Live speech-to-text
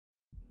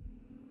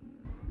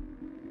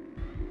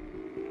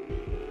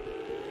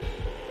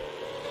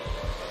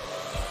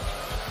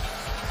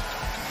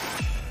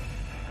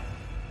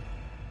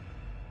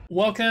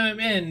Welcome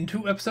in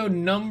to episode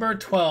number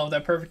 12,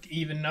 that perfect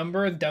even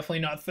number, definitely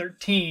not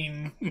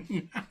 13.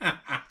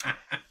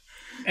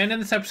 And in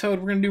this episode,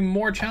 we're going to do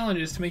more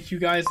challenges to make you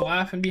guys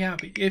laugh and be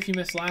happy. If you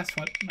missed the last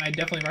one, I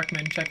definitely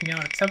recommend checking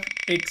out,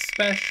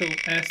 especially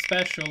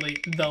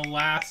the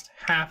last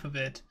half of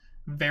it.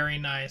 Very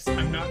nice.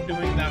 I'm not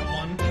doing that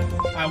one.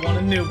 I want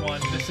a new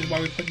one. This is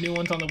why we put new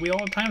ones on the wheel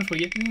all the time, so we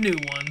get new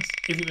ones.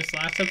 If you missed the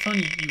last episode,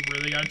 you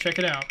really gotta check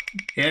it out.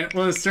 It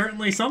was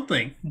certainly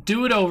something.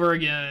 Do it over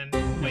again.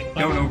 Wait,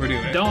 don't overdo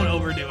it. Don't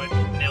overdo it.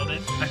 Nailed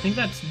it. I think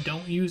that's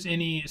don't use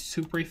any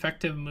super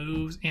effective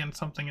moves and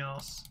something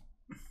else.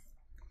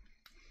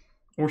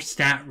 Or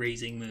stat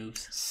raising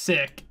moves.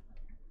 Sick.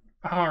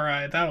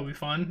 Alright, that'll be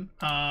fun.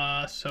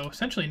 So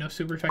essentially no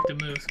super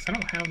effective moves, because I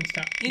don't have any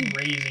stat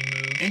raising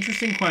moves.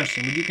 Interesting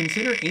question. Would you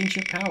consider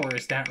Ancient Power a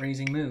stat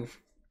raising move?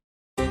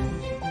 No.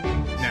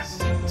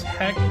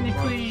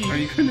 Technically, Are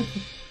you gonna...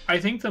 I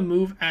think the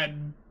move at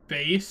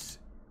base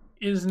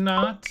is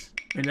not.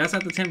 And that's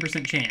at the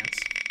 10% chance.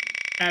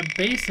 At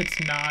base it's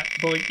not,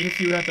 but like, if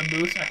you had the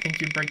boost, I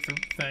think you'd break the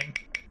thing.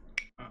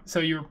 So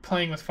you're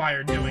playing with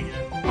fire doing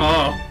it.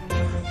 Oh,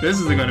 this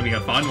is going to be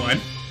a fun one.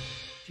 Do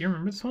you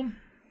remember this one?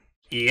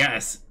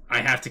 Yes,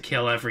 I have to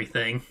kill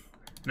everything.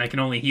 And I can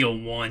only heal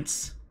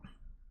once.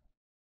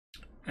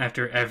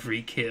 After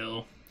every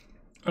kill.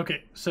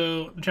 Okay,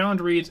 so the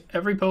challenge reads,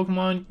 every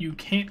Pokemon you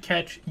can't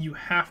catch, you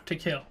have to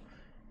kill.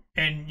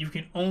 And you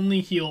can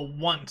only heal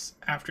once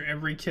after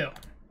every kill.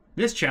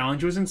 This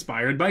challenge was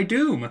inspired by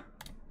Doom.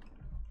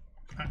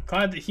 I'm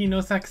glad that he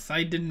knows that, because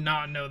I did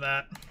not know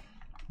that.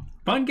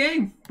 Fun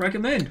game.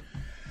 Recommend.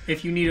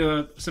 If you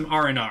need some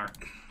R&R.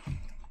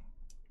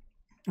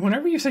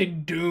 Whenever you say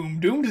Doom,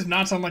 Doom does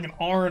not sound like an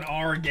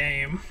R&R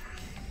game.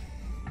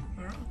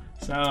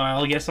 So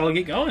I guess I'll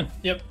get going.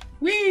 Yep.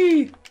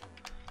 Whee!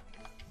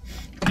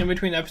 In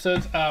between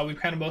episodes, we've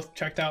kind of both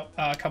checked out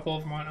a couple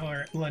of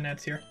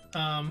Lynette's here.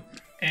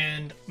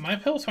 And my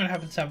Piloswine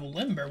happens to have a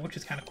Limber, which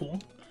is kind of cool.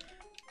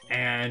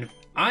 And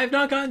I've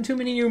not gotten too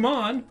many new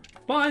Mon,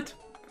 but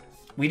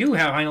we do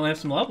finally have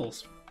some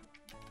levels.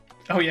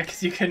 Oh yeah,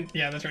 because you can,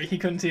 yeah, that's right. He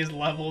couldn't see his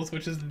levels,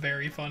 which is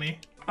very funny.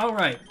 Oh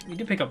right, we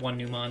did pick up one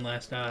new Mon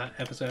last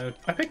episode.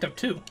 I picked up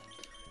two.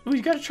 Ooh,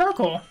 you got a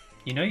Charcoal.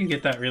 You know you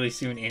get that really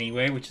soon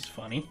anyway, which is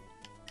funny.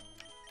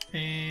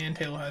 And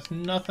Taylor has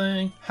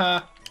nothing.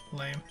 Ha,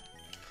 lame.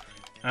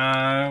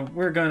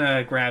 We're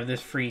gonna grab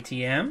this free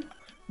TM,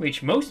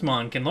 which most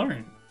Mon can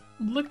learn.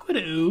 Liquid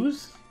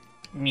Ooze.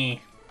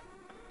 Me.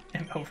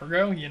 And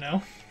Overgrow, you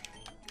know.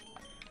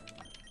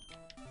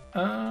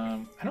 I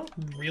don't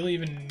really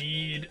even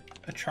need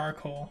a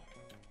Charcoal.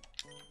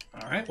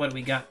 Alright, what do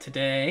we got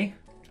today?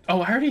 Oh,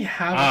 I already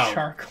have a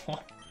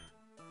Charcoal.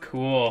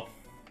 Cool.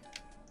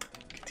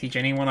 Teach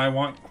anyone I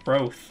want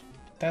growth.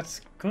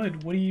 That's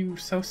good. What are you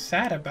so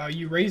sad about?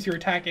 You raise your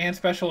attack and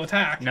special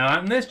attack.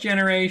 Not in this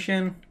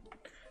generation.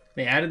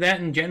 They added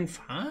that in Gen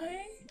 5?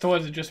 So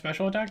was it just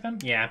special attack then?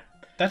 Yeah.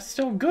 That's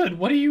still good.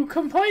 What are you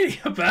complaining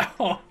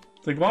about?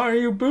 It's like, why are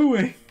you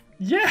booing?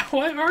 Yeah,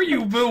 why are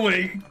you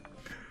booing?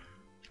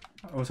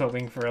 I was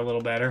hoping for a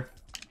little better.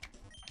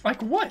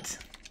 Like what?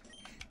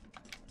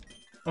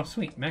 Oh,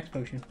 sweet. Max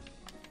potion.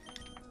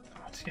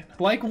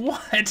 Like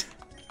what?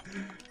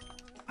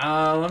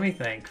 Let me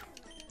think.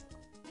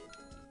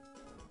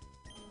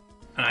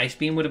 An Ice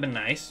Beam would have been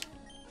nice.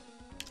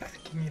 I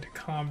think you need to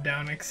calm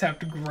down and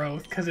accept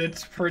growth, because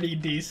it's pretty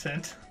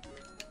decent.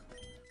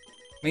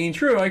 I mean,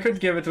 true, I could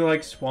give it to,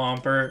 like,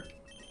 Swampert.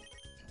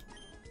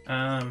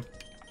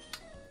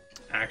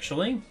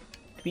 Actually,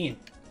 Bean.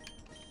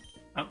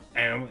 Oh,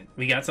 and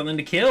we got something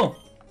to kill.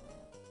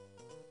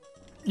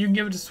 You can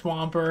give it to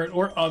Swampert,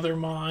 or other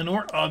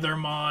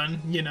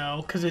Mon, you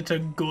know, because it's a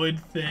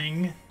good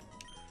thing.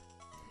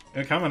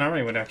 A common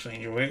army would actually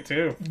enjoy it,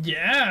 too.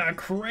 Yeah,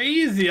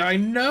 crazy, I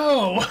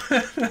know!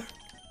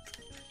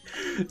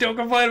 Don't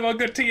complain about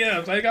good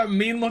TMs, I got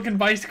mean-looking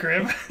Vice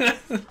Grip.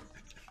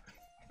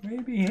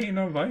 Maybe hating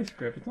on Vice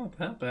Grip, it's not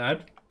that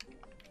bad.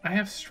 I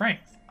have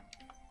Strength.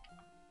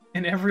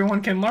 And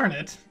everyone can learn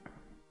it.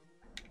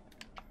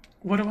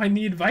 What do I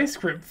need Vice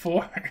Grip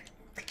for?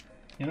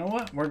 You know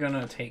what? We're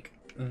gonna take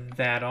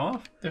that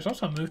off. There's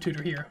also a move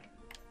tutor here.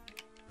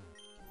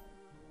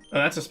 Oh,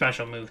 that's a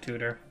special move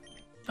tutor.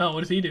 Oh,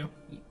 what does he do?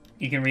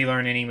 You can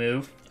relearn any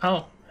move.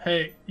 Oh,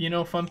 hey, you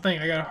know, fun thing.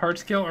 I got a hard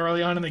skill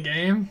early on in the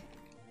game.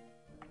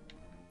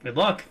 Good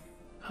luck.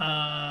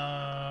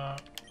 I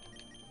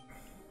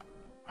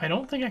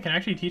don't think I can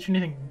actually teach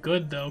anything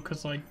good, though,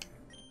 because, like,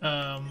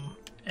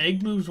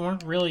 egg moves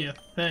weren't really a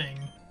thing.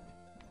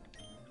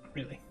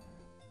 Really?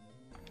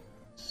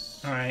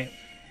 Alright.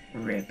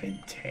 Rip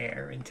and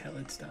tear until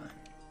it's done.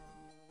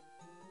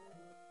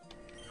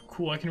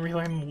 Cool, I can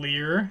relearn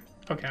Leer.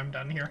 Okay, I'm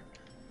done here.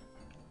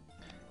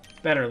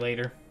 Better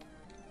later.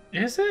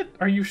 Is it?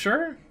 Are you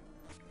sure?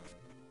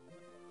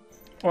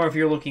 Or if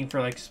you're looking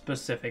for, like,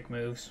 specific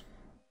moves.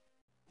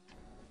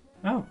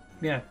 Oh,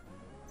 yeah.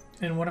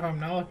 And what if I'm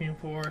not looking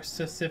for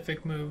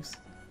specific moves?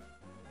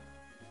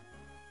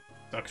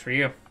 Sucks for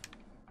you.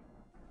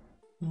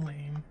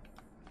 Lame.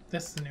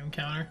 This is a new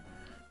encounter.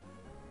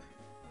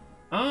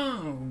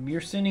 Oh,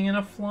 you're sitting in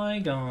a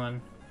Flygon.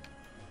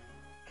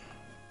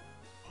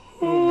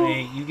 Oh,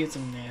 wait, you get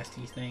some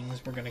nasty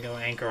things. We're gonna go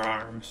Anchor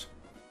Arms.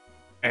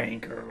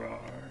 Anchor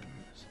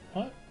Arms.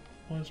 What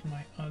was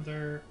my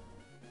other...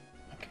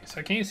 Okay, so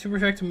I can't use super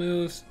effective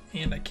moves,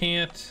 and I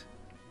can't...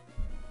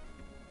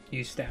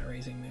 Use stat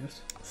raising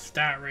moves.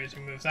 Stat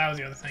raising moves. That was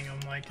the other thing. I'm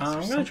like,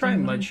 I'm gonna try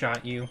and Mud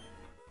Shot you.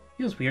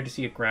 Feels weird to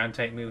see a ground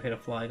type move hit a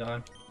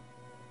Flygon.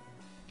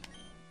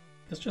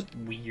 That's just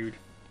weird.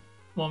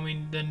 Well, I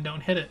mean, then don't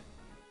hit it.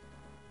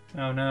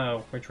 Oh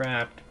no, we're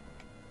trapped.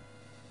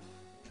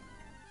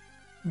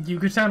 You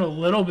could sound a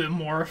little bit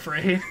more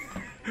afraid.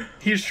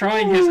 He's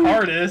trying his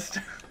hardest.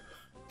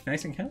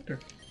 Nice encounter.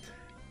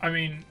 I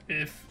mean,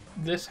 if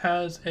this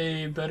has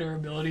a better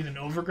ability than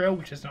Overgrow,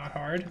 which is not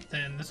hard,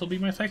 then this will be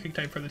my Psychic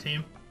type for the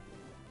team.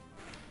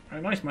 Oh,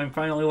 nice. I'm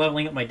finally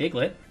leveling up my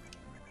Diglett.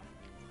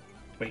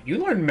 Wait, you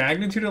learned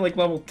Magnitude at like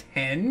level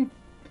 10?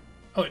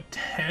 Oh,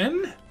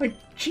 10? Like,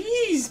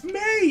 jeez,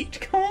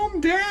 mate, calm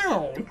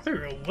down. I thought you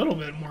were a little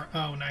bit more...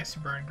 Oh, nice,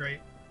 you burn, great.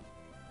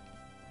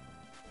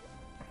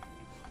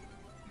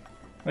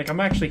 Like, I'm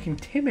actually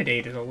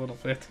intimidated a little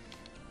bit.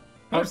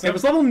 Oh, It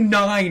was level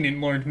 9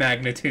 and learned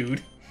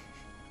Magnitude.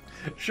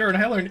 Sure, and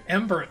I learned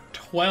Ember at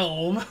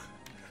 12.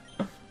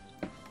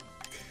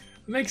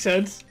 Makes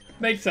sense.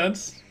 Makes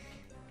sense.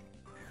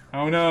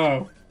 Oh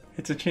no,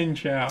 it's a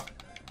Chinchou.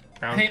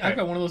 Hey, I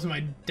got one of those in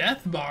my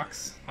death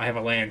box. I have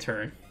a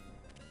Lantern.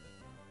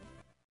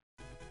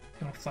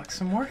 You want to flex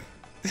some more?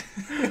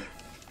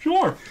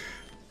 Sure.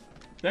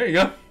 There you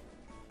go.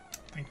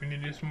 I think we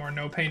need to do some more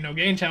no pain, no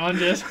gain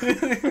challenges.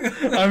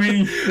 I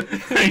mean,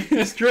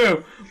 it's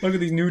true. Look at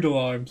these noodle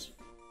arms.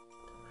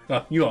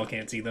 Well, you all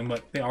can't see them,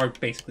 but they are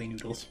basically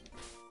noodles.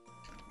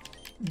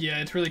 Yeah,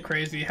 it's really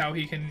crazy how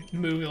he can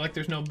move like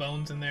there's no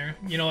bones in there.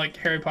 You know, like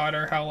Harry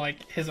Potter, how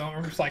like his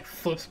arms like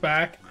flips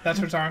back. That's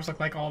what his arms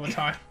look like all the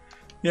time.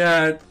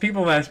 Yeah,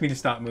 people have asked me to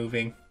stop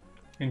moving,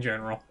 in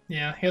general.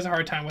 Yeah, he has a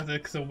hard time with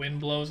it because the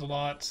wind blows a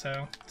lot,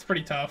 so it's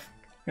pretty tough.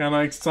 And I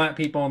like slap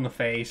people in the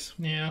face.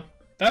 Yeah,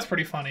 that's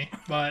pretty funny,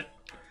 but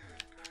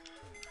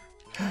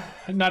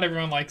not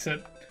everyone likes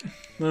it.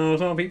 No,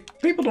 some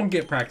people don't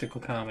get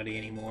practical comedy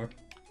anymore.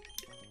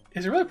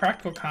 Is it really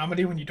practical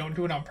comedy when you don't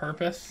do it on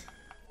purpose?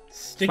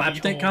 Sticky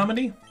Slapstick hole.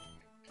 comedy?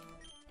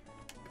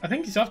 I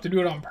think you still have to do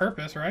it on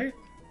purpose, right?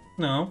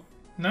 No.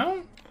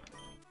 No?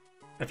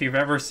 If you've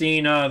ever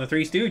seen the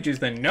Three Stooges,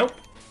 then nope.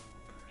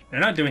 They're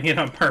not doing it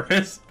on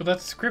purpose. But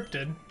that's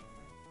scripted.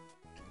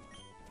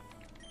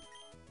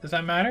 Does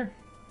that matter?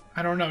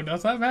 I don't know.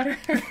 Does that matter?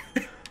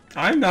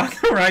 I'm not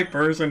the right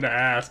person to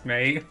ask,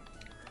 mate.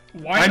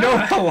 Why I know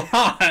not? a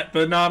lot,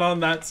 but not on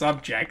that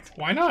subject.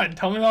 Why not?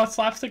 Tell me about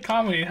slapstick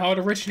comedy and how it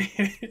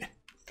originated.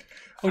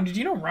 Oh, did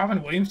you know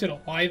Robin Williams did a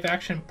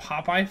live-action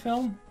Popeye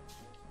film?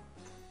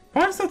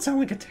 Why does that sound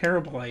like a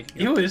terrible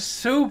idea? It was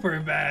super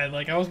bad.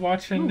 Like, I was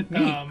watching...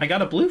 I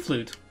got a blue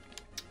flute.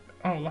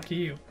 Oh, lucky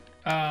you.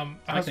 I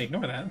was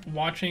ignore that.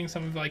 watching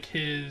some of, like,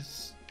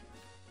 his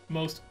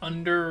most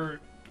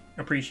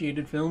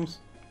Appreciated films?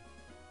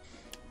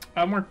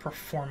 more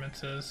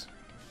performances.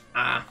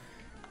 Ah.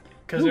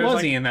 Because Who was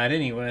like, he in that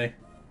anyway?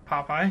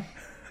 Popeye?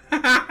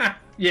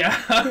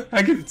 Yeah.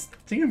 I could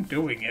see him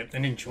doing it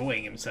and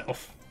enjoying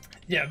himself.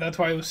 Yeah, that's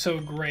why it was so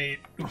great.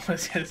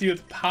 Was because he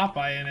was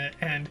Popeye in it,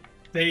 and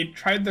they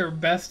tried their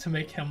best to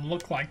make him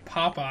look like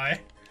Popeye.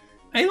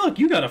 Hey, look,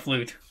 you got a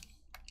flute.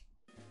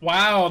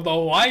 Wow, the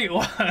white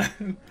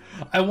one.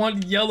 I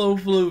want yellow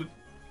flute.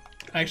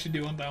 I actually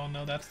do want that one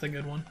though. That's the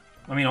good one.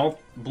 I mean, all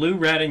blue,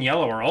 red, and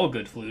yellow are all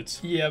good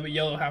flutes. Yeah, but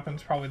yellow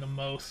happens probably the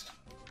most.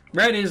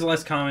 Red is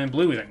less common.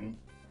 Blue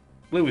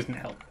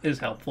is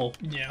helpful.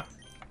 Yeah.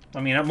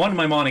 I mean, one of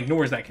my mon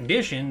ignores that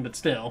condition, but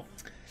still.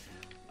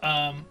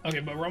 Okay,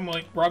 but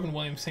Robin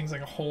Williams sings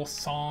like a whole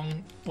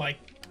song, like,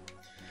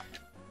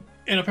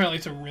 and apparently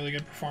it's a really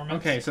good performance.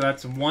 Okay, so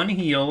that's one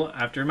heal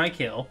after my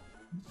kill.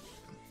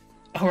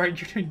 Oh, right,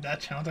 you're doing that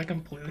challenge. I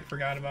completely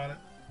forgot about it.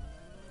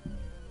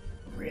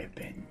 Rip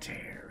and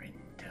tear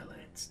until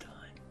it's done.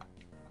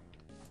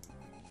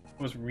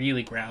 It was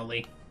really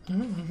growly. You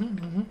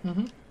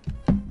want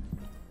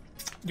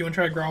to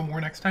try to growl more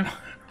next time?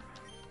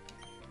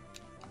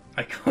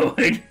 I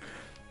could,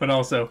 but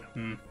also,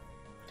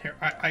 Here,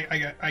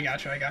 I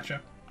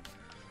gotcha.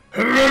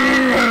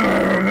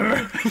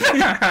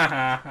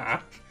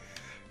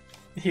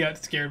 He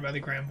got scared by the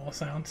Granbull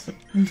sounds.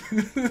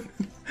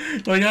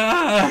 Like,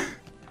 ah!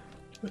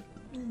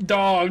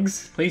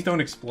 Dogs. Please don't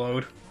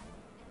explode.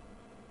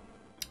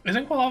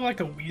 Isn't Quilava like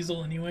a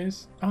weasel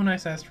anyways? Oh,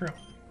 nice, that's true.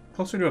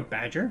 Closer to a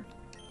badger?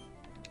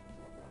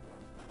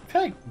 I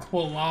feel like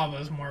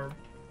Quilava's more...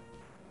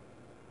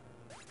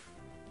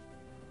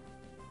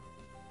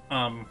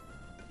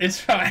 It's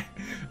fine.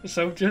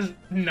 So just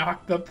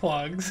knock the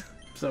plugs.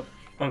 So,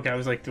 okay, I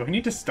was like, do I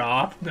need to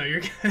stop? No, you're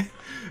good.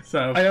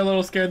 So, I got a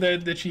little scared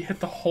that she hit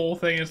the whole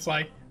thing. It's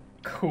like,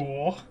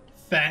 cool.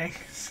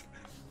 Thanks.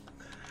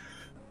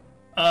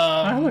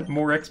 look,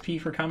 more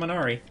XP for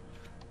Kaminari.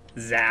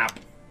 Zap.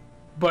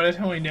 But I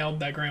totally nailed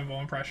that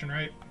Granbull impression,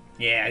 right?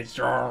 Yeah, it's...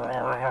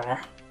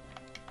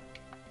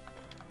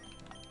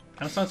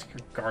 Kind of sounds like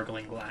you're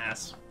gargling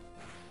glass.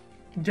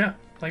 Yeah,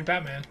 like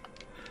Batman.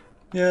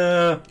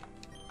 Yeah.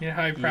 You know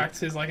how he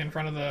practices like in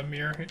front of the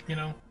mirror, you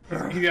know?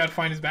 You gotta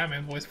find his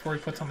Batman voice before he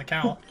puts on the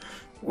cowl.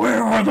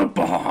 Where are the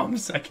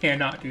bombs? I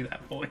cannot do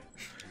that voice.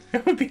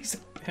 It would be so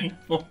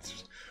painful.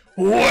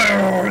 Where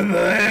are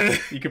they?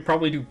 You could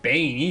probably do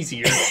Bane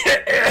easier.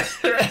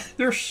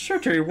 Their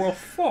city will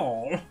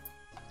fall.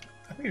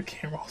 I think the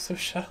camera also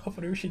shut off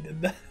whenever she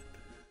did that.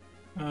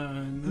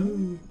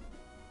 No.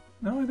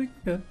 No, I think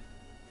we're good.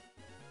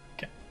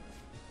 Okay.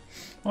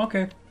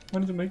 Okay.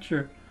 Wanted to make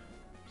sure.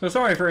 So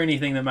sorry for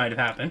anything that might have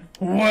happened.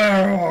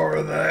 Where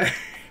are they?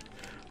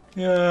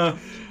 Yeah.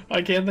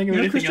 I can't think of You know,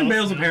 anything Christian else.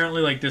 Bale's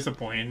apparently like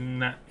disappointed in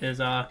that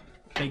his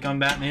take on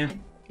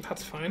Batman.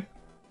 That's fine.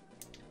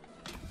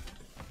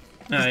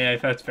 Oh yeah,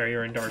 if that's fair,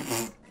 you're in dark.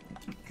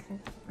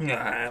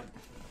 Yeah.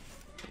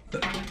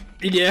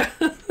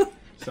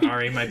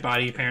 Sorry, my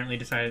body apparently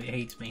decided it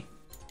hates me.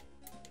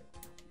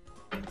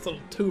 It's a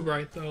little too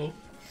bright though.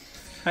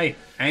 Hey,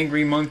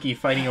 angry monkey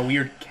fighting a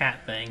weird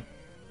cat thing.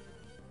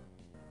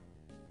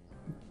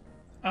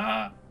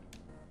 I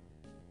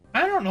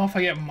don't know if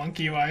I get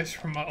monkey vibes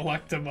from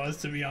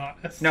Electabuzz, to be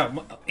honest.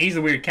 No, he's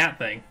a weird cat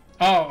thing.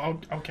 Oh,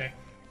 okay.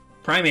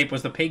 Primeape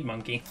was the pig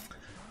monkey.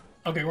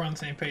 Okay, we're on the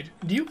same page.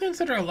 Do you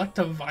consider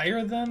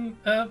Electivire then,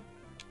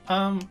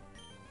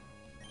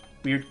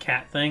 Weird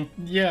cat thing?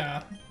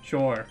 yeah.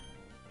 Sure.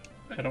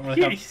 I don't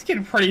really have... He's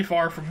getting pretty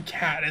far from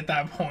cat at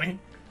that point.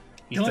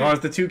 He still has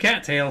the two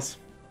cat tails.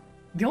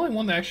 The only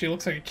one that actually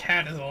looks like a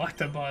cat is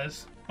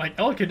Electabuzz. Like,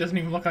 Elekid doesn't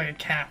even look like a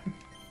cat.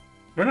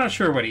 We're not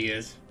sure what he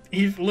is.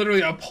 He's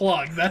literally a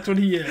plug. That's what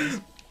he is.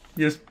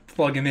 You just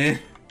plug him in.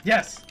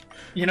 Yes.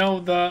 You know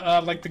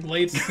the like the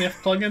Glade Sniff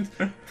plugins?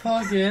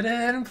 Plug it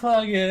in,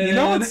 plug it in. You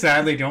know what?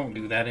 Sad they don't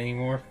do that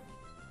anymore.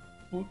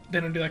 They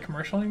don't do that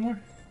commercial anymore?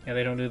 Yeah,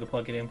 they don't do the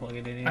plug it in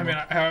anymore. I mean,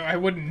 I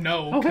wouldn't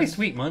know. Oh, hey, 'cause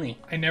sweet money.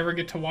 I never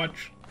get to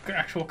watch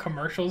actual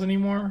commercials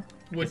anymore.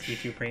 Does Which,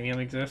 YouTube Premium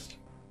exist?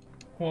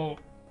 well,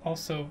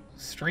 also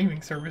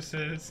streaming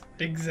services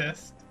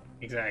exist.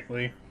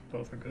 Exactly.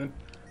 Both are good.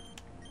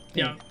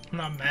 Yeah, I'm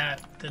not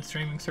mad that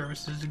streaming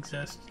services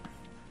exist.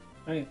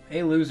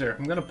 Hey, loser,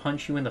 I'm gonna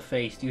punch you in the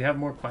face. Do you have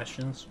more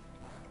questions?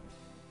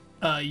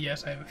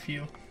 Yes, I have a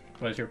few.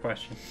 What is your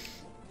question?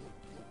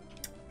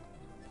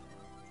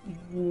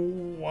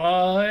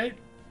 What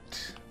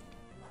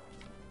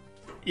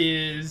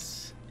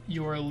is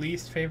your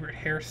least favorite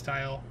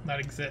hairstyle that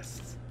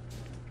exists?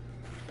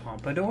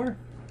 Pompadour?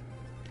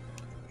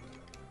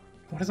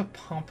 What is a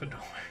pompadour?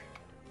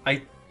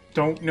 I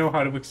don't know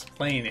how to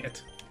explain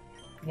it.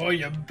 Well,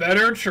 you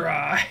better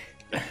try.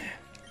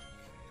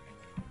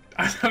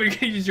 I thought you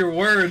could use your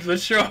words, but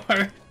sure.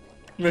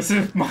 This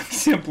is much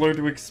simpler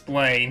to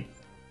explain.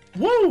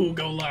 Woo,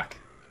 go luck.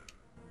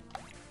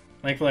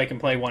 Thankfully, I can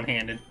play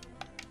one-handed.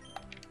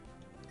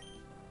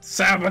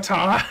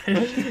 Sabotage.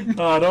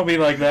 Oh, don't be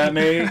like that,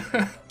 mate.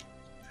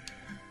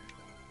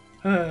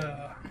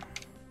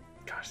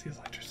 Gosh, these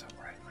lights are so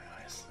bright in my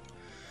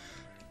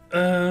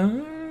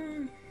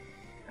eyes.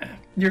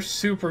 You're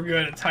super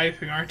good at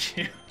typing, aren't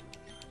you?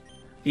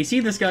 You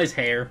see this guy's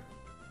hair?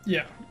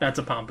 Yeah. That's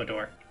a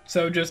pompadour.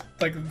 So just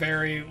like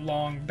very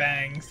long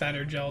bangs that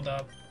are gelled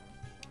up.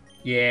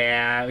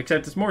 Yeah,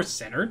 except it's more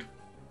centered.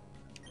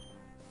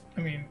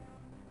 I mean,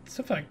 it's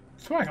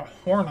more like a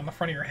horn on the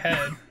front of your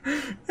head.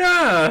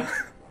 Yeah.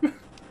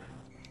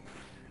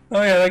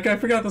 Oh yeah, I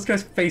forgot this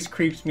guy's face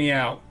creeps me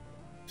out.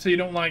 So you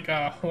don't like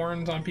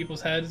horns on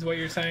people's heads, is what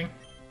you're saying?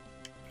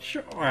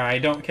 Sure, I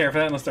don't care for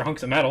that unless they're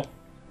hunks of metal.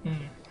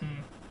 Mm-hmm.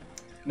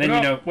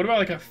 Then What about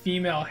like a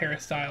female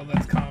hairstyle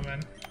that's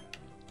common?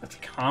 That's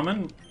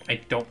common?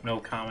 I don't know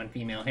common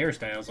female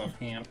hairstyles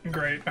offhand.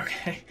 Great.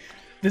 Okay.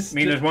 There's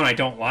one I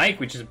don't like,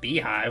 which is a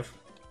beehive.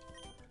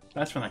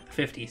 That's from like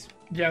the 50s.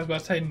 Yeah, I was about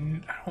to say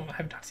I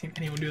have not seen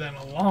anyone do that in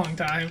a long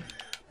time.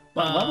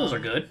 But the levels are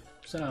good.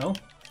 So,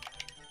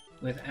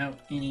 without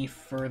any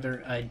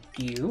further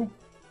ado,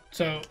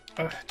 So,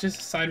 just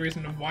a side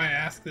reason of why I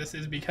asked this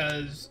is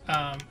because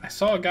I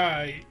saw a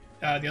guy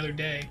the other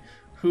day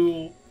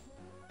who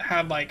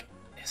had like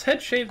his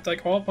head shaved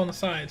like all up on the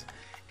sides,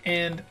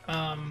 and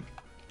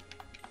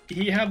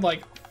he had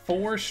like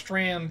 4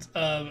 strands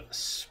of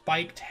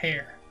spiked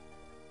hair.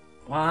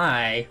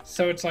 why?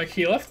 So it's like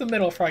he left the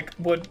middle for like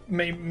what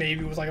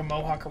maybe was like a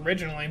mohawk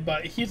originally,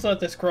 but he's let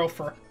this grow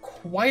for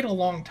quite a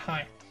long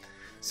time.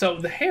 So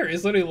the hair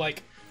is literally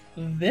like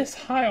this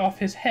high off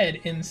his head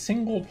in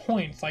single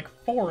points, like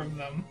 4 of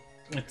them.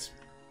 It's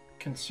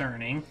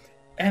concerning.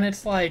 And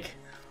it's like,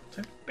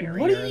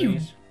 what are you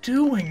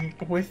doing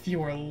with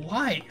your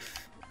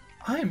life?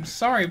 I'm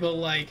sorry, but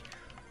like,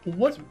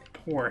 what?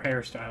 Poor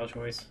hairstyle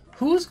choice.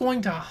 Who's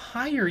going to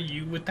hire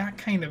you with that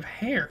kind of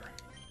hair?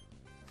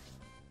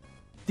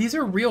 These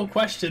are real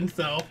questions,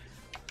 though.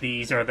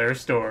 These are their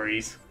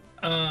stories.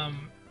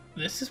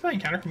 This is my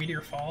encounter for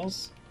Meteor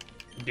Falls.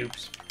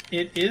 Dupes.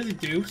 It is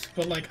dupes,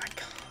 but like, I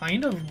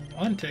kind of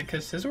want it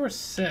because Scissor's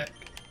sick.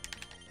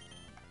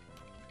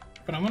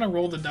 But I'm gonna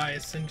roll the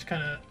dice and just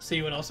kind of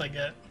see what else I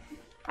get.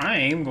 I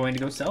am going to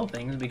go sell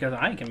things because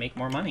I can make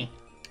more money.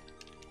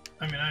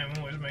 I mean, I am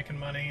always making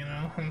money, you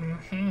know.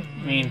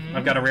 I mean,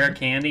 I've got a rare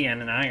candy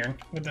and an iron.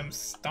 With them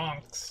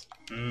stonks.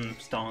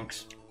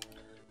 Stonks.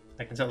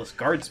 I can sell this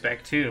guard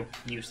spec too.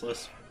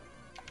 Useless.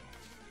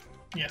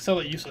 Yeah, sell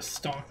that useless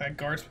stonk. That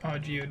guard. Oh,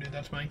 Geodude,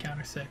 that's my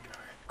encounter sick.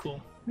 Alright,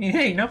 cool. I mean,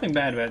 hey, nothing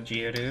bad about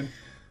Geodude.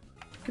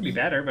 Could be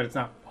better, but it's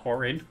not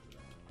horrid.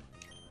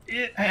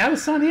 I have a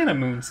Sun and a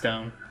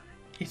Moonstone.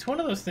 It's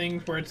one of those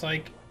things where it's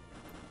like,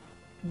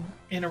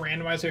 in a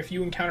randomizer, if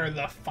you encounter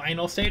the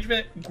final stage of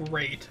it,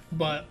 great.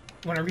 But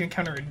whenever you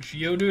encounter a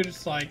Geodude,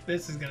 it's like,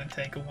 this is going to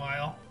take a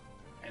while.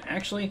 And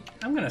actually,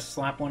 I'm going to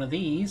slap one of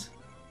these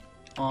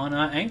on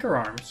Anchor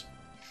Arms.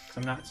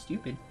 So I'm not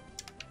stupid.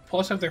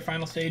 Plus, if their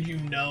final stage, you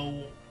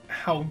know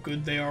how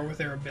good they are with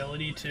their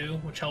ability, too,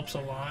 which helps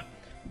a lot.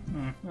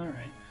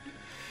 Alright.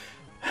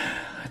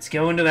 Let's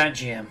go into that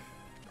gym.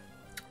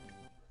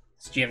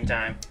 It's gym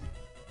time.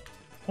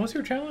 What's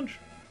your challenge?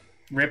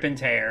 Rip and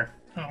tear.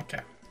 Oh,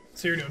 okay.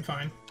 So you're doing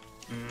fine.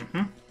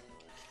 Mm-hmm.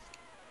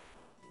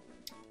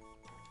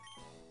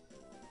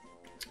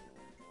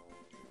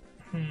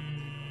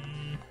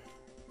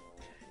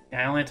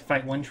 I only have to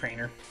fight one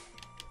trainer.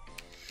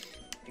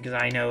 Because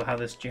I know how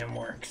this gym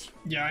works.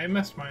 Yeah, I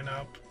messed mine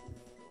up.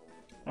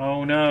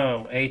 Oh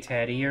no, a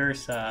Teddy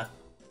Ursa.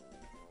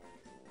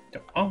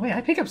 Oh wait,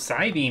 I pick up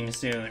Psybeam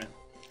soon.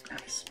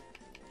 Nice.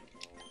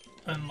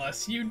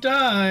 Unless you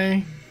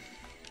die.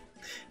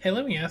 Hey,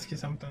 let me ask you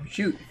something.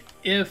 Shoot.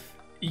 If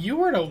you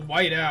were to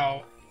white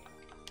out,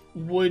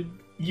 would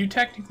you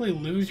technically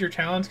lose your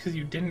challenge because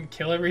you didn't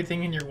kill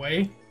everything in your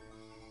way?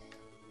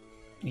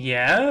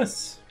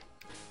 Yes.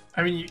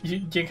 I mean,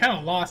 you kind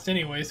of lost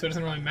anyway, so it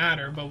doesn't really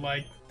matter, but,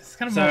 like, this is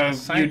kind of more of a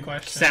side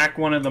question. Sack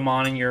one of them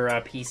on your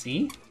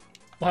PC?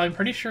 Well, I'm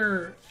pretty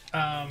sure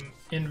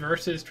in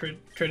Versus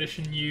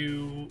Tradition,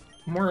 you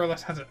more or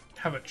less have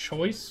a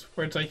choice,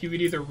 where it's like you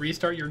could either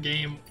restart your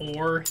game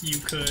or you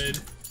could...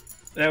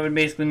 That would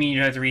basically mean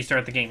you have to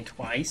restart the game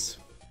twice.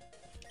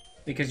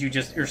 Because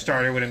your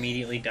starter would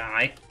immediately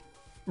die.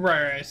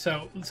 Right.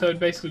 So it'd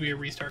basically be a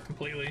restart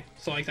completely.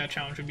 So, like, that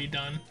challenge would be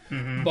done.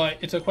 Mm-hmm. But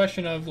it's a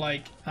question of,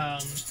 like,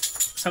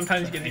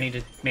 sometimes you get I need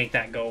to make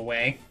that go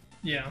away.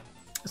 Yeah.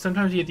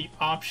 Sometimes you get the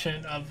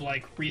option of,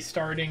 like,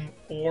 restarting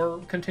or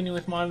continuing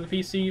with mod on the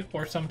PC,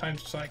 or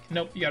sometimes it's like,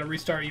 nope, you gotta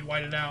restart, you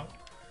white it out.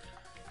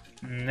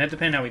 That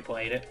depends how we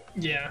played it.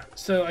 Yeah.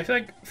 So I feel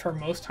like for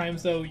most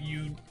times, though,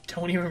 you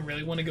don't even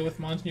really want to go with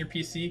mods on your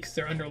PC because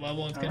they're under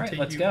level and it's going to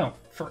take you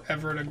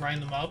forever to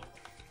grind them up.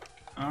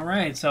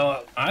 Alright,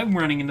 so I'm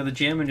running into the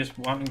gym and just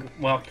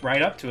walked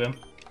right up to him.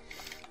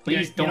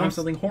 Please don't have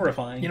something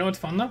horrifying. You know what's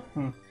fun,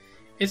 though?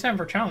 It's time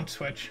for challenge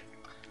switch.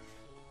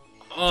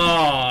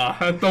 Oh,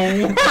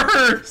 the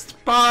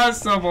worst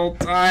possible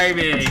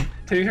timing.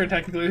 To be fair,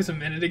 technically it was a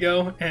minute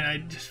ago, and I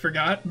just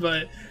forgot,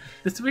 but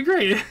this will be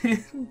great.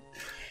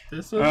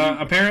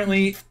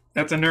 Apparently,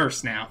 that's a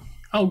nurse now.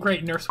 Oh,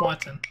 great, Nurse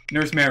Watson.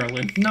 Nurse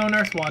Marilyn. No,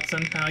 Nurse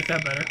Watson. I like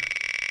that better.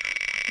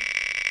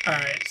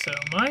 Alright, so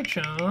my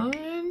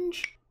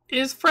challenge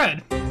is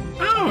Fred.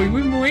 Oh,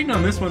 we've been waiting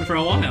on this one for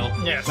a while.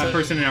 Yeah, that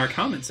person in our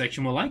comment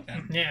section will like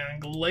that. Yeah,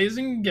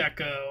 Glazing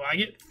Gecko. I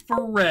get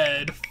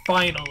Fred,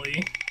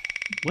 finally.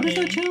 What is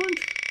that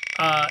challenge?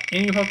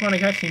 Any Pokemon I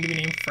catch need to be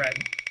named Fred.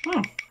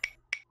 Oh.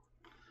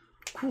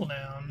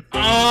 Cooldown.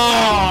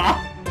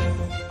 Oh!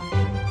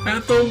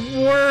 At the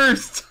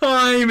worst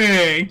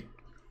timing!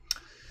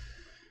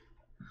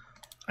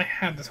 I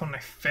had this one and I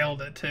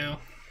failed it too.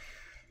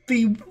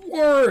 The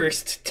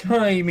worst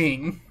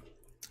timing!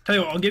 Tell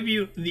you what, I'll give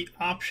you the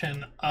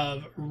option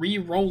of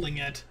re-rolling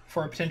it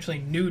for a potentially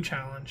new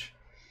challenge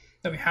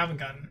that we haven't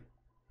gotten.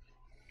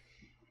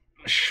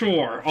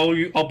 Sure,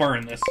 I'll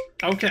burn this.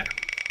 Okay.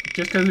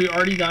 Just because we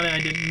already done it,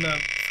 I did in the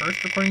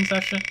first recording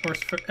session, or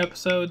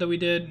episode that we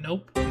did.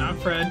 Nope, not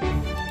Fred. We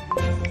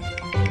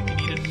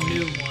need a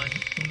new one,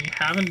 and we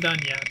haven't done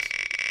yet.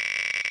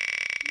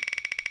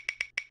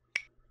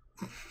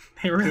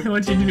 They really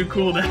want you to do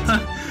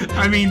cooldown.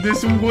 I mean,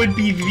 this would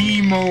be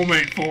the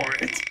moment for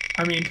it.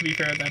 I mean, to be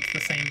fair, that's the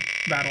same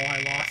battle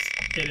I lost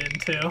it in,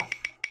 too.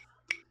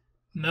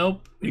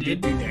 Nope. We did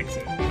do Dex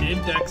it.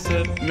 Did Dex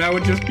it. That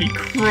would just be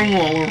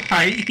cruel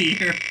right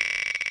here.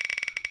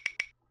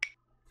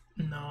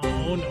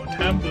 No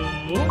taboo.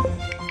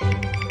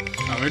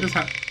 Oh, we just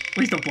have...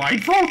 Please don't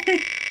blindfold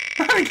me.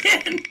 Not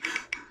again.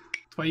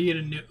 That's why you get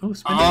a new... Oh,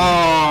 spin it.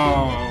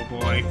 Oh,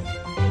 boy.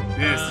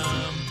 This is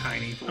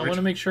tiny. I want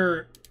to make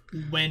sure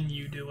when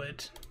you do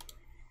it.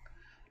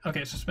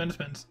 Okay, so spin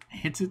spins.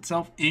 Hits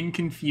itself in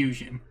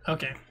confusion.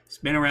 Okay.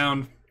 Spin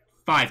around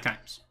 5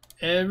 times.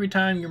 Every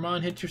time your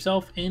mon hits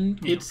itself in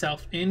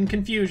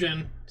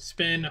confusion,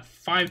 spin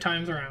 5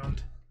 times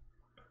around.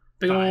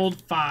 Big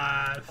old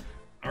 5.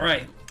 All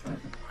right.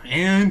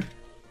 And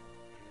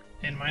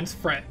mine's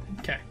Fred.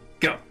 Okay.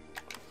 Go.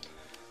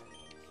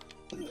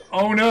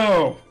 Oh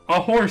no! A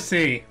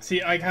horsey!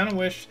 See, I kind of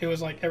wish it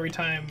was like every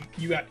time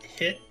you got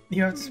hit,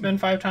 you have to spin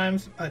 5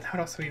 times. But that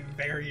would also be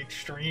very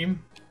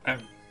extreme.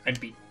 I'd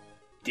be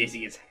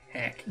dizzy as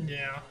heck.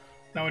 Yeah.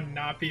 That would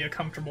not be a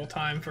comfortable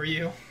time for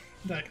you.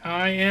 Like,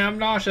 I am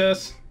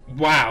nauseous.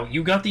 Wow,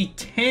 you got the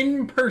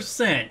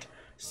 10%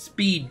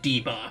 speed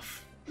debuff.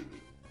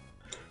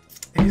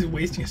 He's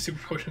wasting his super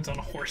potions on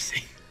a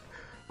horsey.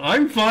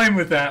 I'm fine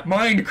with that.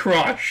 Mind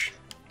Crush.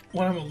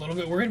 What I'm a little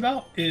bit worried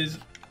about is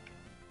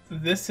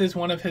this is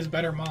one of his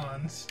better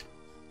mons.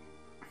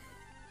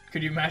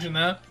 Could you imagine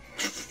that?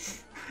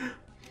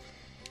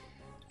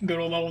 Go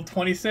to level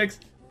 26.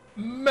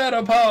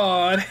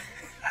 Metapod!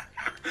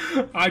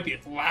 I'd be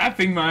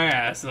laughing my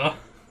ass off.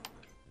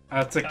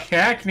 That's a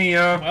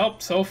Cacnea. Well,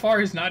 so far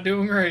he's not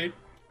doing great.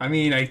 I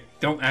mean, I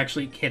don't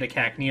actually hit a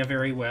Cacnea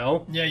very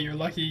well. Yeah, you're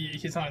lucky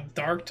he's not a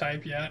dark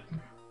type yet.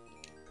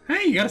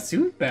 Hey, you got a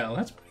Soothe Bell.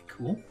 That's pretty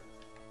cool.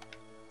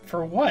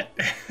 For what?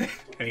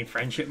 Any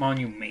friendship mon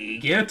you may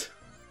get?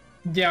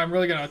 Yeah, I'm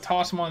really gonna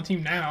toss him on the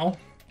team now.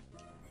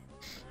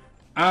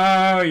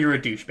 Oh, you're a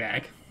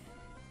douchebag.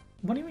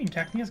 What do you mean?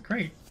 Cacnea's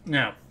great.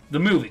 No, the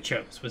move it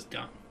chose was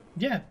dumb.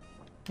 Yeah.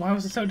 Why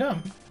was it so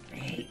dumb? I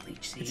hate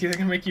Leech Seed. It's either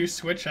gonna make you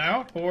switch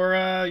out, or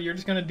you're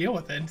just gonna deal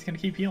with it. It's gonna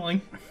keep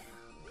healing.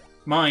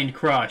 Mind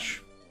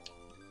Crush.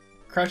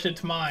 Crush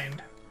its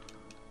mind.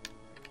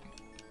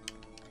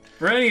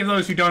 For any of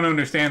those who don't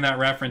understand that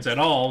reference at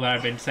all that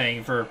I've been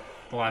saying for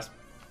the last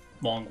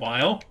long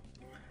while,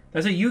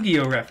 that's a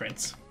Yu-Gi-Oh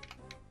reference.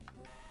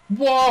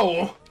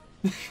 Whoa!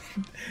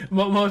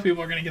 Most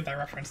people are gonna get that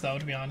reference, though,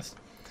 to be honest.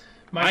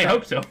 I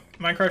hope so.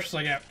 Mind Crush is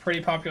like a pretty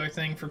popular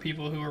thing for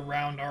people who are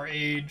around our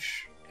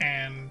age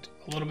and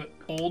a little bit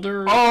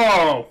older.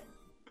 Oh!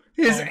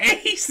 His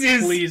ace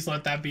is... Please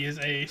let that be his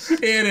ace.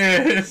 It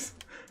is!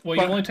 Well,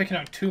 you've only taken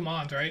out 2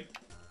 mons, right?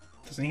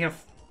 Doesn't he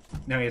have...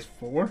 No, he has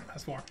 4?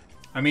 That's 4.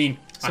 I mean,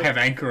 So, I have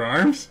Anchor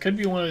Arms. Could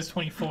be one of his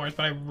 24s,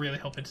 but I really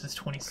hope it's his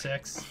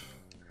 26.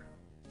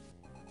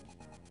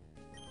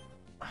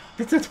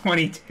 It's a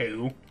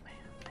 22. Man,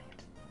 dang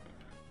it.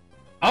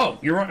 Oh,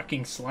 you're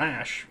rocking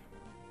Slash.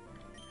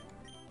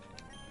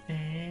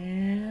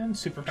 And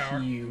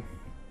superpower. You.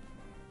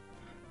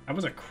 That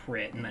was a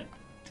crit, and I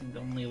did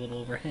only a little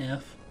over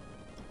half.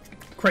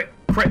 Crit,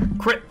 crit,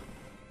 crit!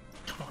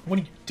 Come on, what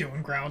are you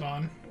doing,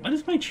 Groudon? What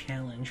is my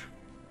challenge?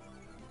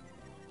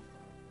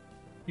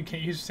 You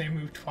can't use the same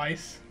move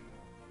twice.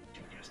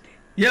 You just did.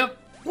 Yep!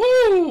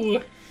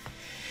 Woo!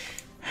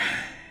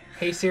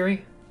 Hey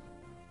Siri.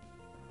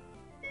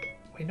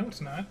 Wait, no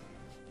it's not.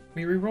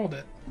 We re-rolled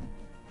it.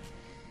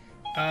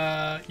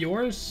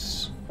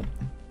 Yours...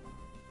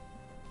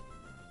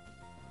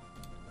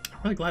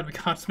 I'm really glad we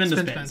got Spin the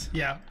spins.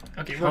 Yeah.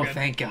 Okay, we're Oh, good.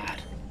 thank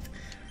God.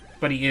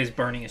 But he is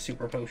burning a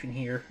super potion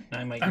here,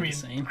 and I might do the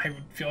same. I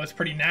would feel it's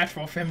pretty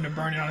natural for him to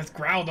burn it on his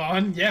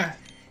Groudon. Yeah.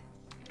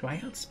 Do I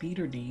outspeed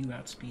or do you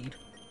outspeed?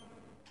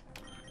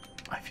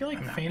 I feel like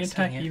I'm not Feint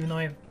risking Attack, it. even though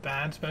I have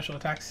bad special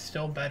attacks, is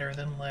still better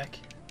than Lick.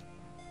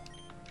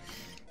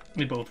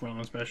 We both run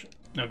on special.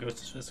 No,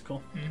 Ghost is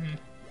physical. Mm-hmm.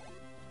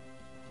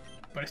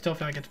 But I still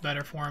feel like it's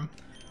better for him.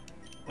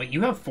 Wait,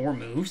 you have 4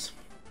 moves?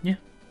 Yeah.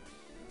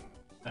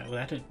 Well,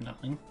 that did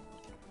nothing.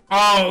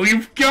 Oh,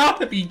 you've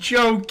got to be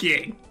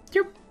joking!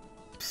 You're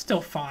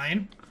still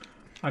fine.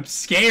 I'm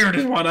scared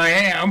is what I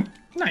am.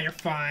 No, you're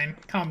fine.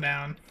 Calm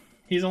down.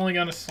 He's only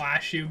gonna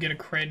slash you, get a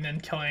crit, and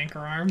then kill Anchor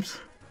Arms.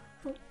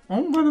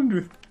 I'll let him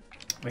do...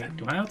 Wait,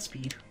 do I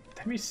outspeed?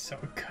 That'd be so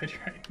good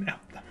right now.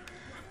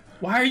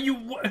 Why are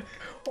you...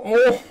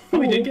 Oh!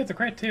 Oh, he did get the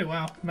crit too.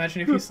 Wow.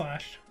 Imagine if he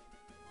slashed.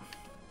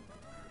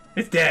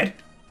 It's dead.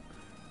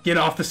 Get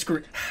off the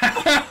screen.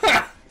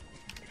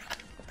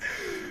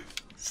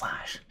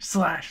 Slash.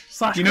 Slash.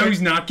 Slash. You know crit.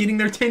 who's not getting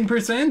their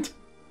 10%?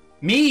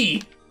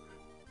 Me!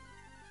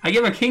 I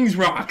give a King's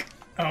Rock.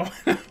 Oh.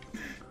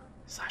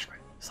 Slash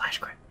crit. Slash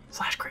crit.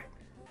 Slash crit.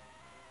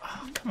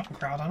 Oh, come on,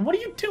 Groudon. What are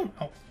you doing?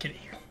 Oh, get it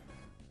here.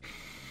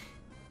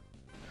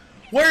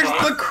 Where's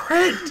the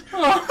crit?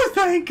 Oh,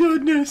 thank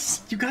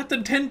goodness. You got the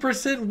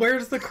 10%.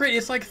 Where's the crit?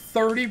 It's like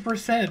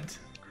 30%.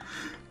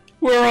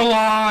 We're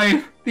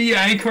alive. The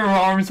Anchor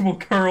Arms will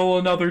curl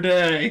another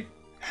day.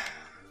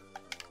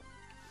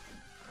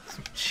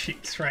 Some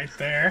cheeks right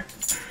there.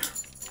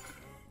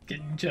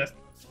 Getting just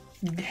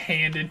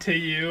handed to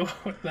you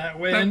with that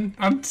win.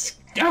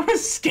 I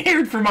was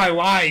scared for my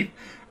life.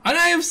 And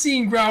I have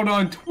seen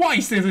Groudon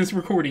twice in this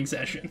recording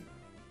session.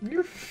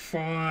 You're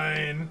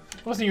fine.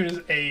 It wasn't even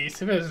his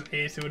ace. If it was his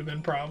ace, it would have been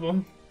a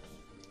problem.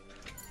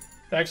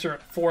 The extra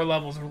 4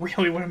 levels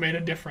really would have made a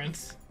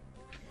difference.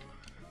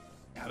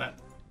 Yeah, that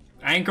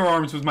Anchor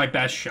Arms was my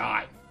best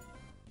shot.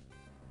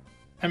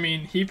 I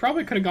mean, he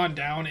probably could have gone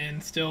down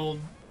and still...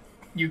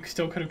 You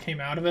still could have came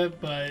out of it,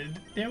 but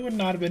it would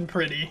not have been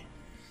pretty.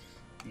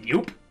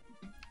 Nope.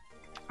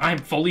 I'm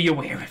fully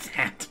aware of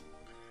that.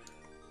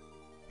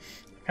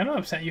 Kind of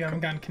upset you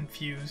haven't gotten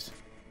confused.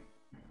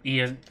 He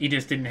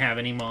just didn't have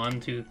any mon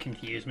to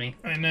confuse me.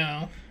 I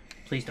know.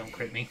 Please don't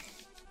crit me.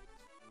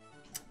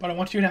 But I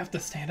want you to have to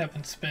stand up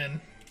and spin.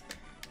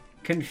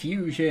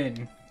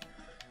 Confusion.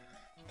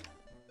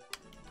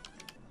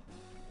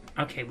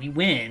 Okay, we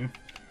win.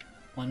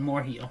 One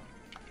more heal.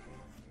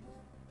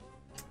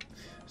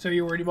 So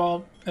you're worried at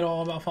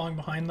all about falling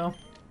behind, though?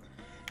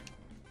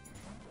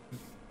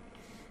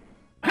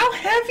 How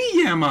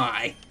heavy am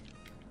I?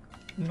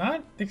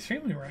 Not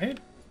extremely right.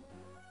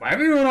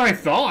 Whatever than I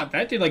thought.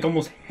 That did like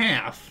almost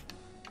half.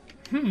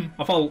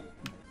 I thought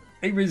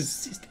a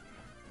resist.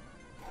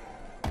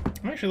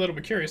 I'm actually a little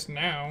bit curious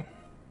now.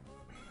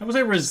 That was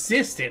a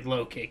resisted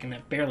low kick, and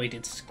that barely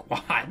did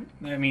squat.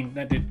 I mean,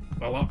 that did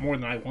a lot more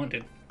than I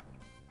wanted.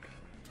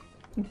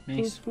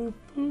 Nice.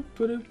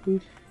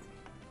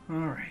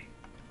 Alright.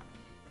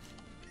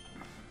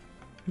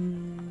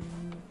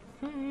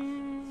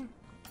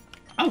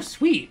 Oh,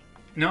 sweet!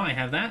 Now I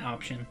have that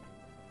option.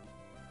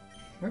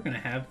 We're gonna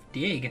have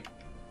dig.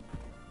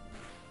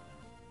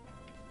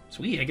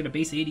 Sweet, I get a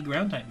base 80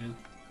 ground type move.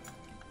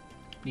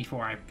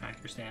 Before I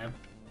factor stab.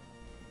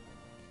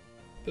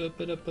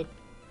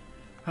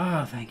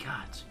 Oh, thank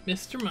God.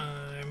 Mr.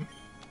 Mime.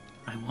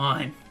 I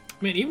won.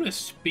 Man, even a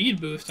speed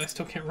boost, I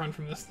still can't run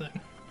from this thing.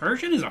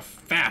 Persian is a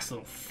fast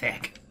little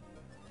thick.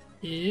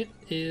 It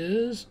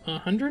is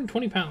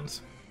 120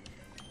 pounds.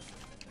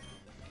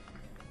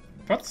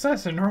 About the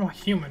size of a normal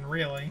human,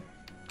 really.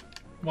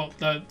 Well,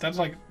 that's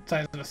like the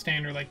size of a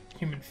standard, like,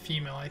 human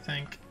female, I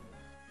think.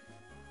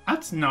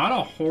 That's not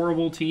a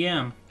horrible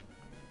TM.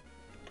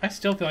 I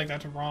still feel like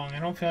that's wrong. I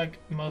don't feel like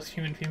most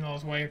human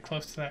females way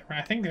close to that.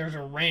 I think there's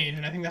a range,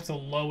 and I think that's the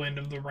low end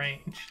of the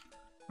range.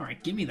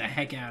 Alright, get me the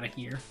heck out of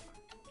here.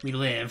 We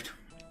lived.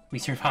 We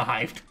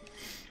survived.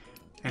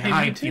 And Hey,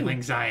 I me feel too.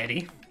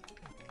 anxiety.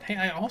 Hey,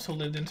 I also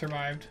lived and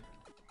survived.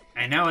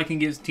 And now I can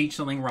teach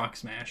something Rock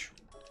Smash.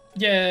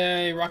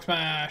 Yay, Rock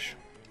Smash!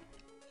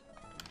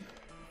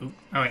 Oop.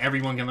 Oh,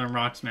 everyone can learn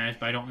Rock Smash,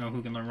 but I don't know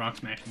who can learn Rock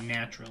Smash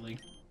naturally.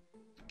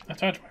 I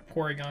touched my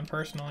Porygon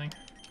personally.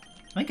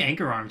 I think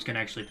Anchor Arms can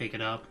actually pick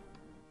it up.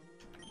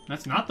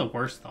 That's not the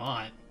worst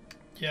thought.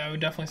 Yeah, I would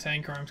definitely say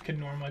Anchor Arms could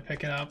normally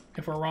pick it up.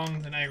 If we're wrong,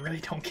 then I really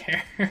don't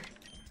care.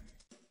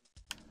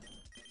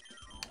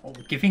 Oh,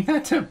 we're giving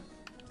that to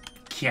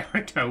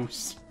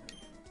Gyarados.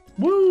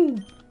 Woo!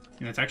 And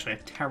that's actually a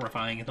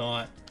terrifying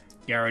thought.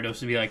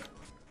 Gyarados would be like,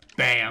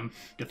 bam,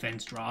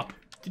 defense drop.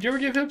 Did you ever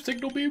give him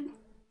Signal Beam?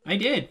 I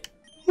did.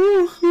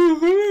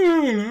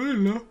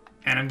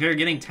 And I'm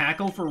getting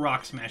Tackle for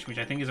Rock Smash, which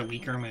I think is a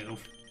weaker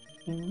move.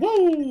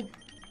 Woo!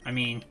 I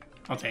mean,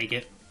 I'll take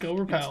it. Go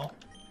Repel.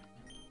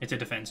 It's a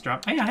defense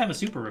drop. Hey, I have a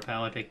Super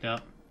Repel I picked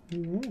up.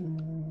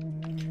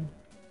 Ooh.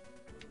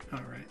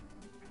 Alright.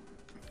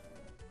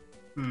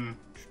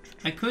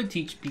 I could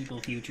teach people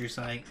Future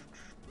Sight.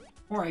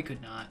 Or I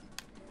could not.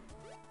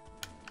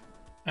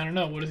 I don't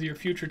know. What is your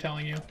future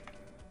telling you?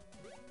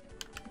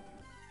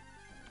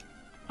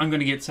 I'm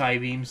gonna get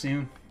Psybeam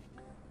soon.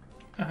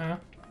 Uh-huh.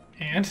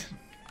 And?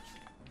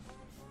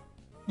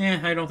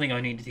 Yeah, I don't think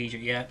I need to teach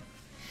it yet.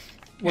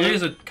 Well, it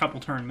is a couple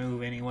turn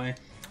move anyway.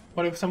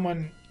 What if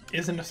someone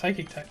isn't a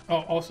psychic type?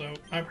 Oh, also,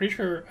 I'm pretty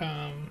sure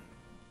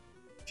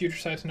Future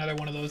Sight's another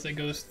one of those that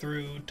goes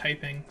through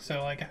typing.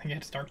 So, like, I think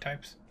it's dark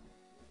types.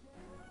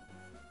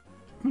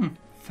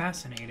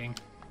 Fascinating.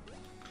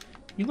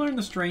 You learn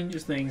the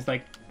strangest things,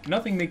 like,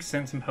 nothing makes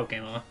sense in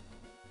Pokemon.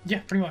 Yeah,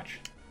 pretty much.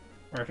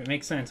 Or if it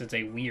makes sense, it's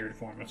a weird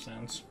form of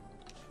sense.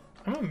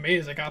 I'm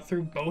amazed I got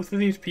through both of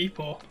these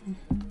people.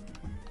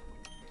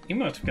 You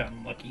must have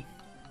gotten lucky.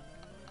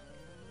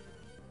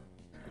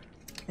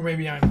 Or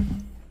maybe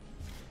I'm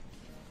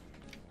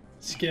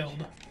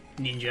skilled.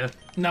 Ninja.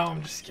 No,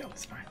 I'm just skilled.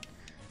 It's fine.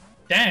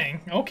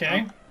 Dang.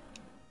 Okay.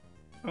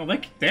 Oh,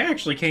 they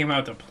actually came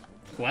out to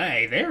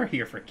play. They're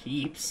here for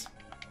keeps.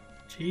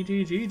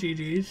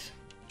 GG's.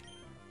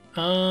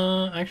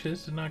 Actually,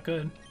 this is not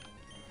good.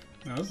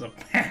 That was a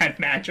bad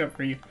matchup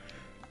for you.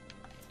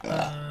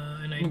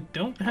 And I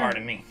don't have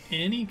Pardon me.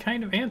 any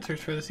kind of answers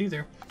for this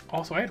either.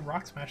 Also, I had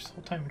Rock Smash this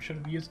whole time and should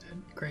have used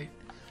it. Great.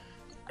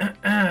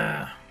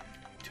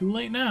 Too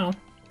late now.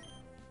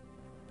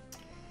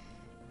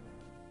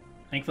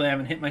 Thankfully, I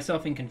haven't hit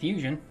myself in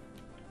confusion.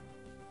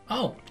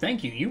 Oh,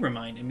 thank you. You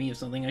reminded me of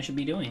something I should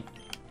be doing.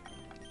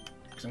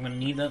 Because I'm going to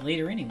need that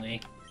later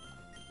anyway.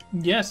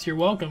 Yes, you're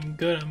welcome.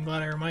 Good, I'm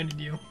glad I reminded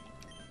you.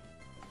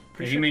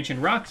 As you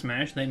mentioned Rock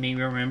Smash, that made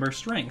me remember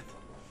Strength.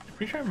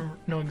 Pretty sure I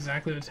know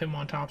exactly what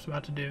Hitmontop's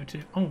about to do,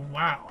 too. Oh,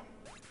 wow.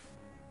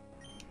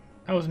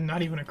 That was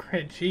not even a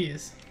crit,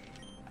 jeez.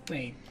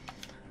 Wait.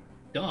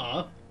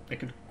 Duh. I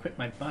could quit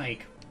my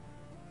bike.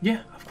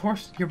 Yeah, of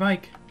course, your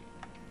bike.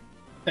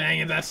 Dang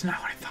it, that's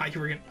not what I thought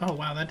you were gonna... Oh,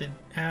 wow, that did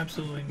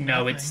absolutely nothing.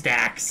 No, it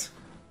stacks.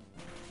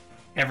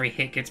 Every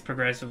hit gets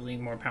progressively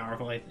more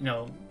powerful.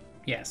 No.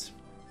 Yes.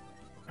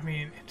 I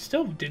mean, it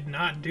still did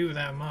not do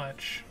that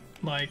much.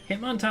 Like...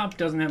 Hitmontop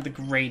doesn't have the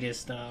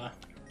greatest,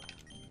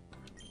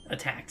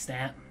 attack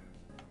stat.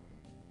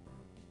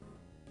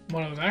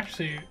 What I was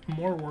actually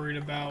more worried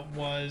about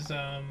was,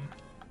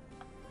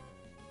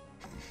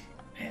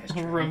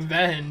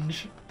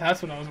 revenge.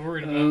 That's what I was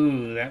worried about.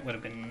 Ooh, that would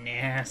have been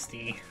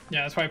nasty.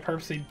 Yeah, that's why I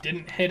purposely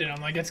didn't hit it.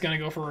 I'm like, it's gonna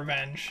go for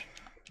revenge.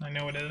 I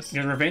know it is.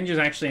 Because revenge is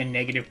actually a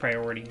negative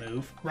priority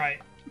move. Right.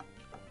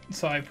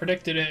 So I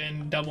predicted it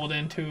and doubled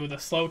into the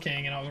Slow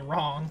King, and I was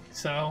wrong,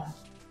 so...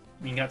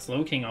 You got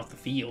Slow King off the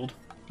field,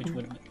 which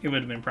would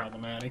have been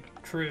problematic.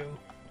 True.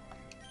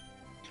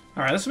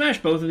 Alright, let's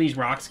smash both of these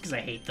rocks, because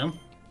I hate them.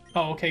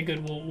 Oh, okay,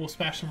 good. We'll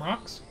smash some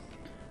rocks.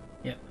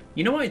 Yep.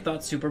 You know, I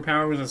thought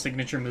Superpower was a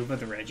signature move of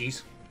the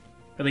Reggies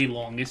for the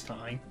longest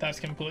time. That's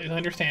completely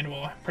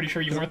understandable. I'm pretty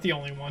sure you weren't the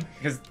only one.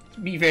 Because, to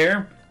be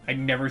fair, I'd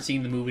never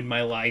seen the move in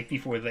my life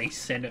before they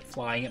sent it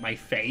flying at my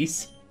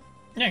face.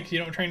 Yeah, because you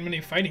don't train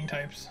many fighting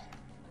types.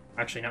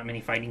 Actually, not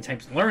many fighting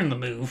types learn the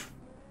move.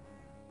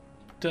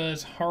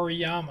 Does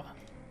Hariyama?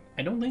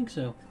 I don't think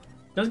so.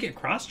 It does get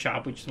Cross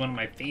Chop, which is one of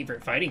my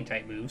favorite fighting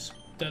type moves.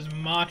 Does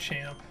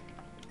Machamp?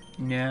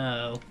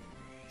 No.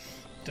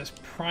 Does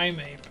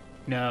Primeape?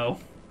 No.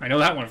 I know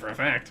that one for a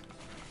fact.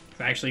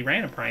 I actually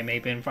ran a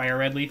Primeape in Fire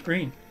Red Leaf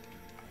Green.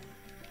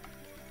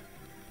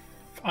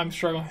 I'm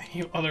struggling with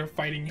you other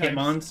fighting types.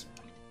 Hitmons?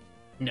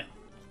 No.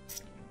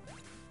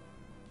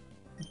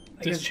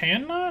 Does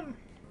Chan not?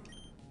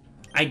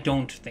 I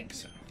don't think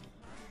so.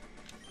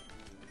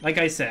 Like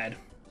I said,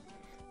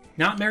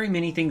 not very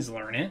many things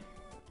learn it.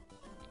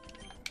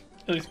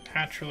 At least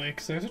naturally,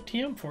 because there's a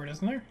TM for it,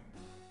 isn't there?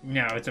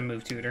 No, it's a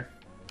move tutor.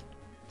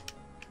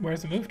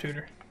 Where's the move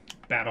tutor?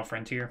 Battle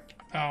Frontier.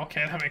 Oh,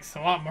 okay, that makes a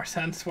lot more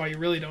sense why you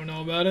really don't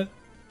know about it.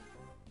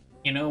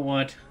 You know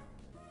what?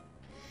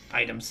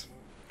 Items.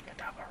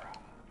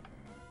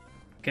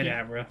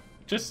 Kadabra.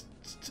 Just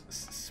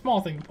small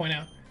thing to point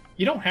out.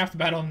 You don't have to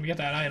battle them to get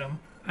that item.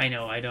 I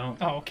know, I don't.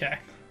 Oh, okay.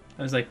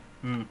 I was like,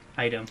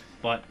 item,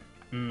 but,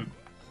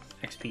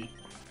 XP.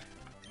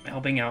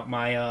 Helping out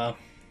my,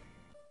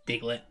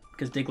 Diglett.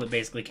 Because Diglett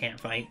basically can't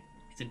fight.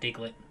 It's a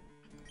Diglett.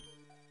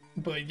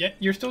 But yet,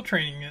 you're still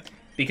training it.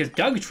 Because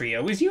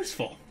Dugtrio is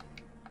useful.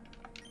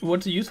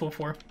 What's it useful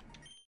for?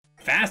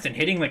 Fast and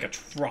hitting like a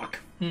truck.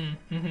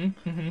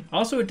 Mm-hmm.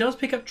 Also, it does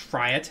pick up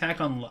Tri-Attack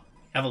on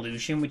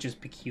Evolution, which is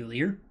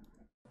peculiar.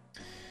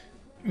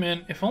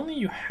 Man, if only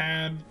you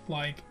had,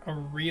 like, a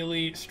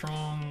really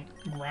strong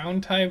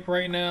ground type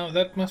right now,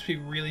 that must be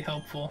really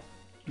helpful.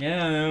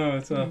 Yeah, I know,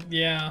 it's a...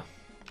 Yeah.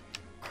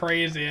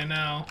 Crazy, I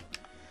know.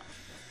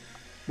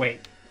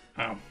 Wait.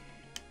 Oh.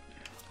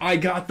 I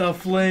got the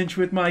flinch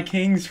with my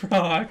King's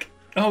Rock!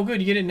 Oh,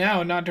 good, you get it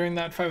now, not during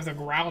that fight with a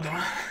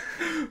Groudon.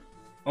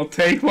 I'll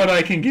take what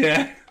I can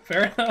get.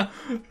 Fair enough.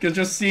 Because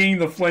just seeing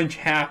the flinch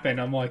happen,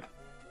 I'm like,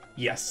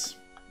 yes.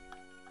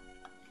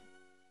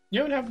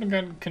 You haven't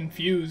gotten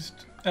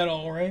confused at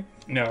all, right?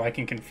 No, I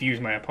can confuse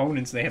my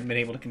opponents. They haven't been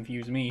able to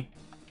confuse me.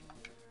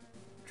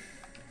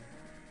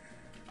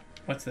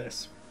 What's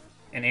this?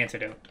 An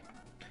antidote.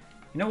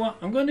 You know what?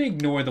 I'm going to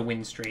ignore the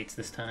wind straits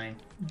this time.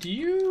 Do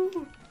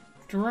you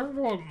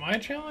remember what my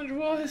challenge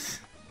was?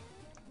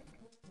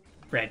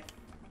 Red.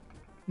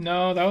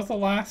 No, that was the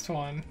last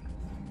one.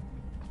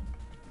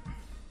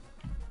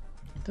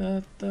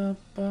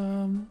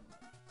 Da-da-bum.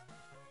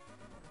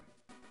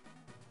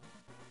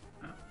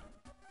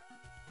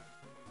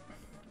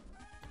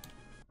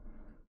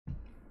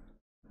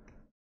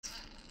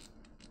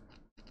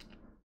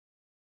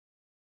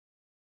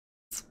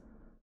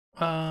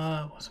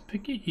 Wasn't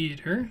Picky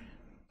Eater.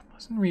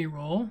 Wasn't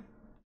Reroll.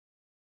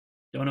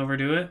 Don't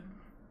overdo it?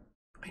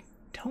 I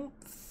don't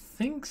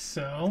think I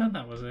so. thought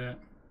that was it.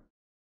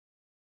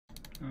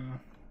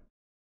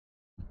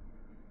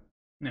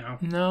 No.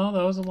 No,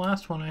 that was the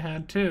last one I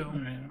had too.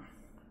 Alright.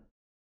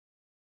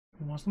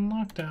 It wasn't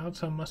locked out,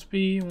 so it must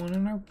be one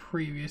of our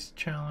previous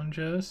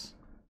challenges.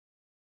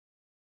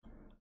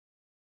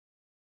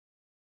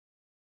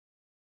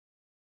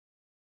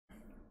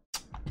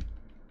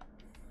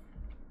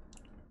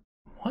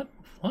 What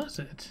was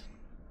it?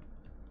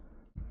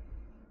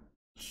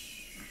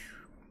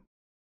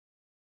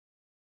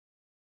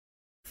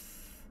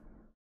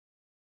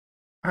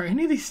 Are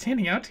any of these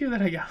standing out to you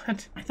that I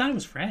got? I thought it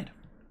was Fred.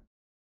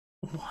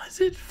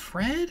 Was it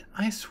Fred?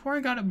 I swore I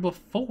got it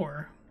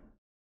before.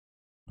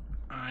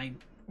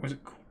 Was it...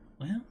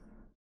 Well...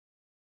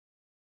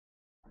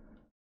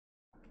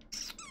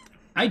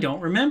 I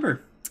don't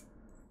remember.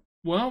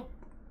 Well,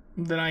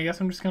 then I guess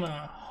I'm just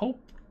gonna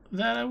hope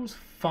that I was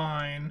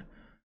fine.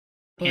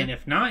 But And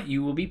if not,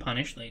 you will be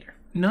punished later.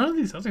 none of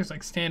these others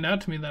like stand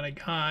out to me that I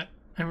got.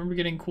 I remember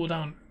getting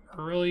cooldown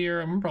earlier.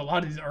 I remember a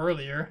lot of these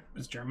earlier.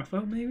 Was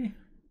Germaphobe, maybe?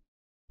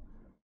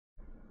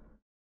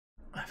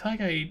 I feel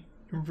like I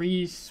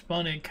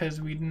respun it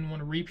because we didn't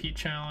want a repeat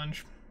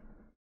challenge.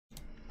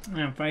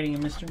 I'm fighting a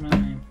Mr.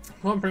 Mime.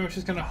 Well, I'm pretty much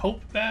just gonna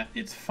hope that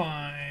it's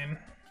fine.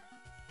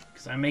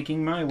 Because I'm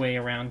making my way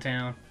around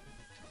town.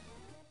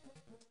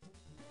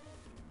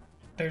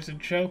 There's a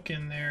joke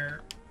in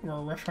there or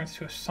a reference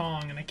to a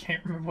song, and I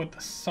can't remember what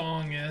the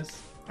song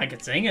is. I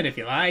could sing it if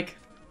you like.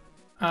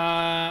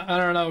 I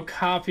don't know,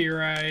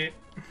 copyright.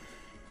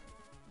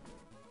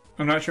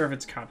 I'm not sure if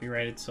it's a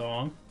copyrighted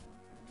song.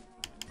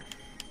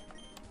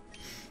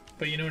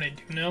 But you know what I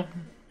do know?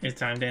 It's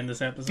time to end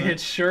this episode. It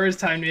sure is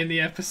time to end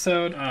the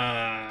episode.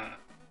 I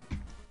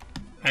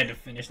had to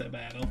finish that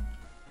battle.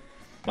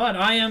 But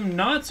I am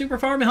not super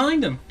far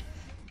behind him.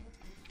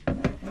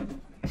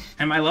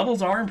 And my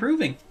levels are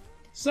improving.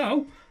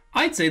 So,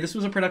 I'd say this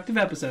was a productive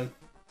episode.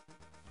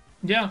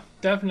 Yeah,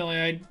 definitely.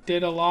 I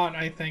did a lot,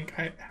 I think.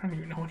 I don't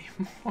even know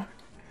anymore.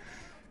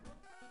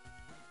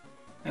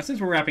 Now,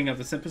 since we're wrapping up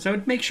this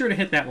episode, make sure to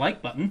hit that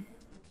like button.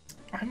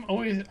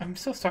 I'm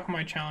still stuck on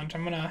my challenge.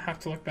 I'm gonna have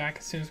to look back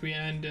as soon as we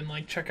end and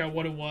like check out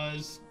what it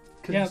was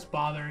because Yeah. it's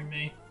bothering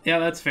me. Yeah,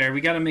 that's fair.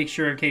 We got to make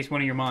sure in case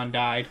one of your mon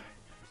died.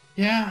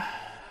 Yeah,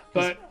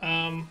 but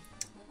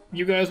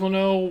you guys will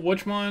know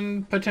which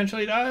one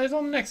potentially dies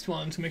on the next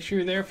one, so make sure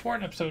you're there for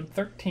it. Episode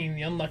 13,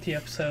 the unlucky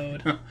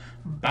episode.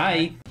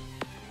 Bye.